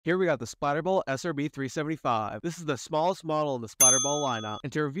Here we got the SplatRBall SRB375. This is the smallest model in the SplatRBall lineup.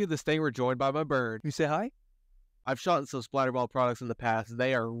 And to review this thing, we're joined by my bird. Can you say hi? I've shot some SplatRBall products in the past.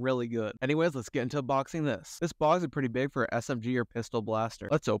 They are really good. Anyways, let's get into unboxing this. This box is pretty big for an SMG or pistol blaster.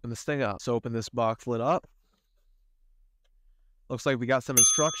 Let's open this thing up. So open this box lid up. Looks like we got some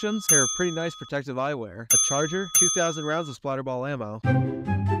instructions. Here, pretty nice protective eyewear. A charger, 2,000 rounds of SplatRBall ammo.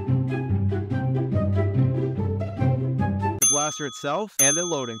 Blaster itself and a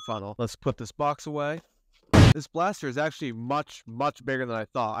loading funnel. Let's put this box away. This blaster is actually much bigger than I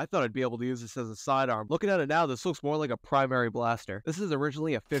thought. I thought I'd be able to use this as a sidearm. Looking at it now, this looks more like a primary blaster. This is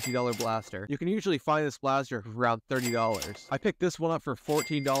originally a $50 blaster. You can usually find this blaster for around $30. I picked this one up for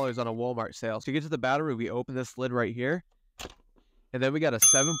 $14 on a Walmart sale. So to get to the battery, we open this lid right here. And then we got a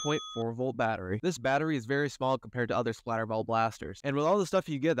 7.4 volt battery. This battery is very small compared to other SplatRBall blasters. And with all the stuff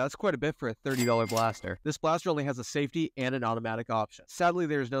you get, that's quite a bit for a $30 blaster. This blaster only has a safety and an automatic option. Sadly,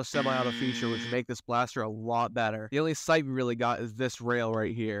 there's no semi-auto feature, which would make this blaster a lot better. The only sight we really got is this rail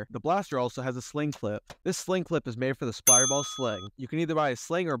right here. The blaster also has a sling clip. This sling clip is made for the SplatRBall sling. You can either buy a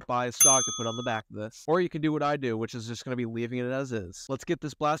sling or buy a stock to put on the back of this. Or you can do what I do, which is just going to be leaving it as is. Let's get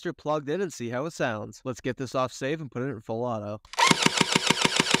this blaster plugged in and see how it sounds. Let's get this off save and put it in full auto.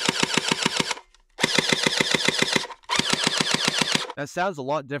 That sounds a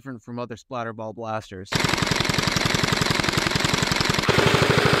lot different from other SplatRBall blasters.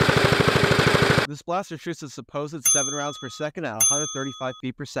 This blaster shoots a supposed 7 rounds per second at 135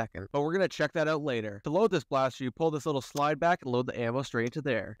 feet per second, but we're going to check that out later. To load this blaster, you pull this little slide back and load the ammo straight into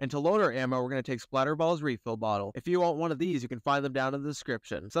there. And to load our ammo, we're going to take SplatRBall's refill bottle. If you want one of these, you can find them down in the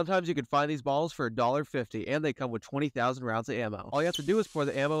description. Sometimes you can find these bottles for $1.50, and they come with 20,000 rounds of ammo. All you have to do is pour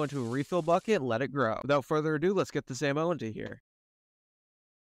the ammo into a refill bucket and let it grow. Without further ado, let's get this ammo into here.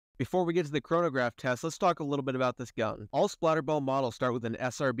 Before we get to the chronograph test, let's talk a little bit about this gun. All SplatRBall models start with an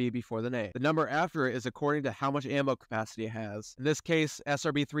SRB before the name. The number after it is according to how much ammo capacity it has. In this case,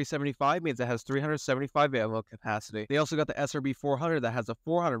 SRB375 means it has 375 ammo capacity. They also got the SRB400 that has a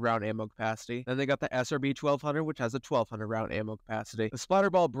 400 round ammo capacity. Then they got the SRB1200, which has a 1200 round ammo capacity. The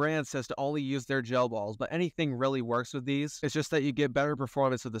SplatRBall brand says to only use their gel balls, but anything really works with these. It's just that you get better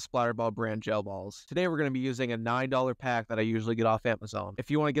performance with the SplatRBall brand gel balls. Today we're going to be using a $9 pack that I usually get off Amazon.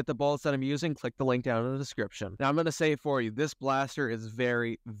 If you want to get the bullets that I'm using, click the link down in the description. Now I'm going to say it for you, this blaster is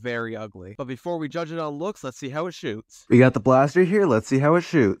very ugly. But before we judge it on looks, let's see how it shoots. We got the blaster here, let's see how it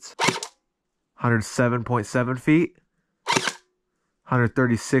shoots. 107.7 feet,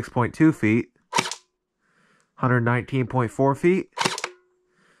 136.2 feet, 119.4 feet,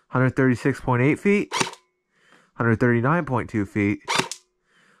 136.8 feet, 139.2 feet,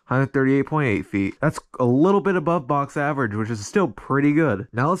 138.8 feet. That's a little bit above box average, which is still pretty good.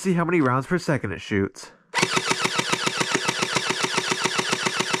 Now let's see how many rounds per second it shoots.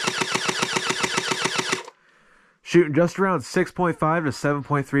 Shooting just around 6.5 to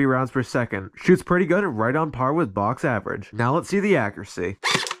 7.3 rounds per second. Shoots pretty good and right on par with box average. Now let's see the accuracy.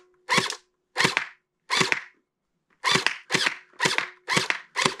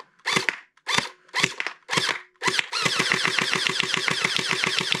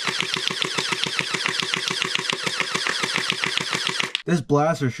 This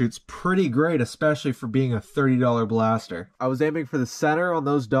blaster shoots pretty great, especially for being a $30 blaster. I was aiming for the center on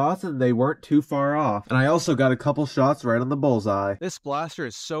those dots and they weren't too far off. And I also got a couple shots right on the bullseye. This blaster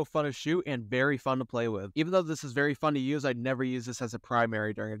is so fun to shoot and very fun to play with. Even though this is very fun to use, I'd never use this as a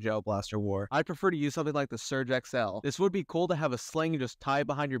primary during a gel blaster war. I'd prefer to use something like the Surge XL. This would be cool to have a sling and just tie it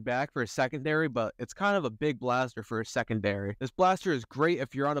behind your back for a secondary, but it's kind of a big blaster for a secondary. This blaster is great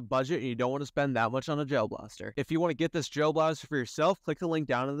if you're on a budget and you don't want to spend that much on a gel blaster. If you want to get this gel blaster for yourself, click the link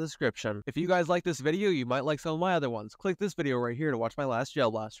down in the description. If you guys like this video, you might like some of my other ones. Click this video right here to watch my last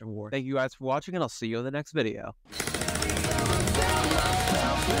gel blaster war. Thank you guys for watching, and I'll see you in the next video.